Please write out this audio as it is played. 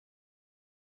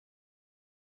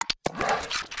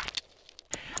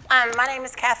My name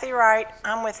is Cathy Wright.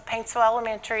 I'm with Paintsville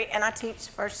Elementary, and I teach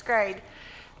first grade.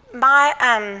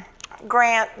 My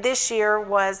grant this year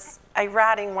was a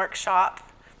writing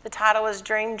workshop. The title was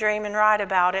Dream, Dream, and Write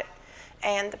About It.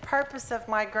 And the purpose of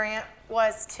my grant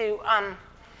was to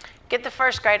get the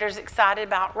first graders excited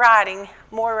about writing,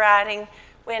 more writing.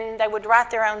 When they would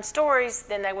write their own stories,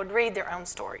 then they would read their own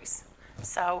stories.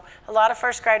 So a lot of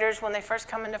first graders, when they first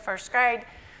come into first grade,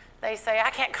 they say, I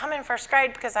can't come in first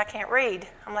grade because I can't read.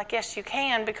 I'm like, yes, you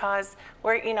can, because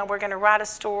we're going to write a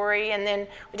story, and then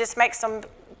we just make them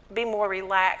be more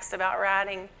relaxed about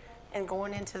writing and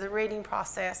going into the reading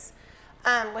process.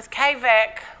 With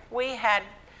KVEC, we had,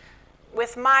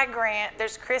 with my grant,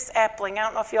 there's Chris Epling. I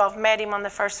don't know if you all have met him on the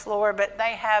first floor, but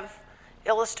they have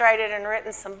illustrated and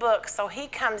written some books. So he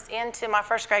comes into my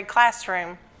first grade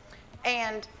classroom,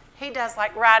 and he does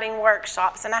like writing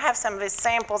workshops, and I have some of his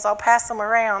samples. I'll pass them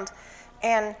around.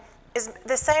 And it's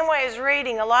the same way as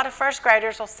reading. A lot of first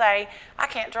graders will say, I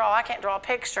can't draw a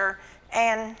picture.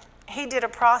 And he did a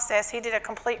process. He did a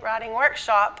complete writing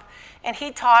workshop, and he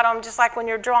taught them, just like when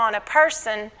you're drawing a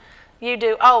person, you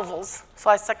do ovals. So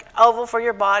it's like oval for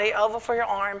your body, oval for your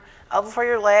arm, oval for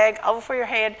your leg, oval for your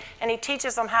head, and he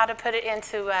teaches them how to put it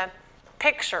into a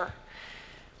picture.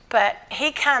 But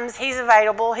he's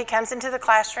available. He comes into the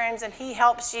classrooms, and he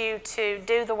helps you to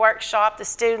do the workshop, the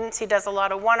students. He does a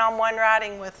lot of one-on-one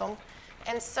writing with them.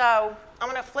 And so I'm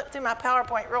going to flip through my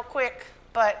PowerPoint real quick,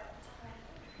 but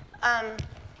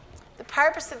the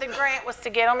purpose of the grant was to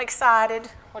get them excited,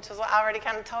 which is what I already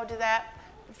kind of told you that.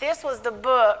 This was the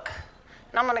book,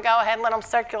 and I'm going to go ahead and let them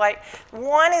circulate.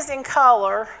 One is in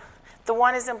color. The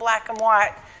one is in black and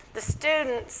white. The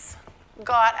students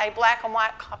got a black and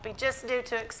white copy just due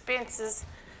to expenses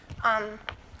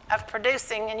of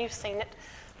producing, and you've seen it,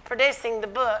 producing the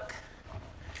book.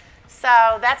 So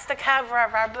that's the cover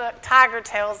of our book, Tiger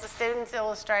Tales. The students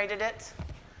illustrated it.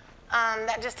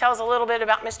 That just tells a little bit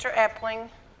about Mr. Epling.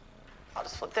 I'll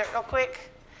just flip through it real quick.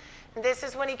 And this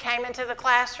is when he came into the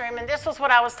classroom, and this was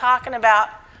what I was talking about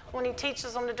when he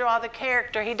teaches them to draw the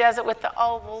character. He does it with the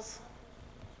ovals.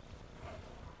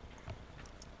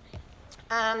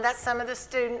 That's some of the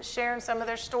students sharing some of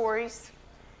their stories.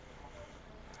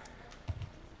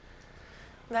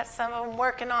 That's some of them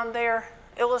working on their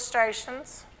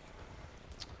illustrations.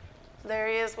 There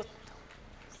he is with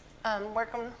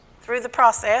working through the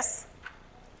process.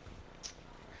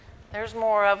 There's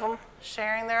more of them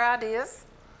sharing their ideas.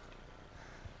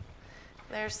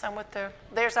 There's some with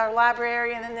there's our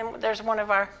librarian, and then there's one of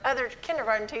our other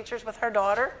kindergarten teachers with her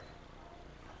daughter.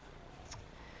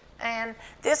 And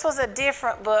this was a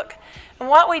different book. And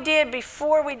what we did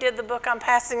before we did the book I'm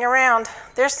passing around,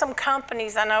 there's some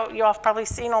companies, I know you all have probably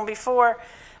seen them before,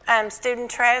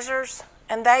 Student Treasures,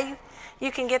 and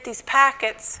you can get these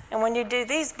packets, and when you do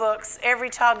these books, every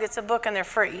child gets a book and they're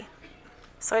free.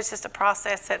 So it's just a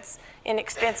process that's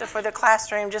inexpensive for the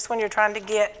classroom, just when you're trying to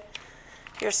get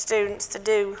your students to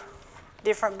do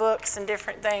different books and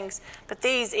different things. But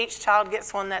these, each child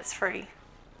gets one that's free.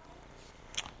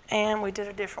 And we did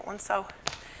a different one.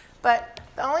 But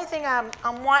the only thing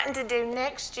I'm wanting to do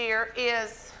next year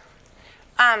is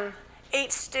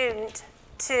each student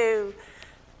to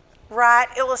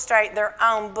illustrate their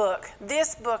own book.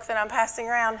 This book that I'm passing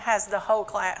around has the whole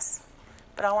class,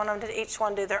 but I want them to each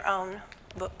one do their own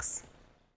books.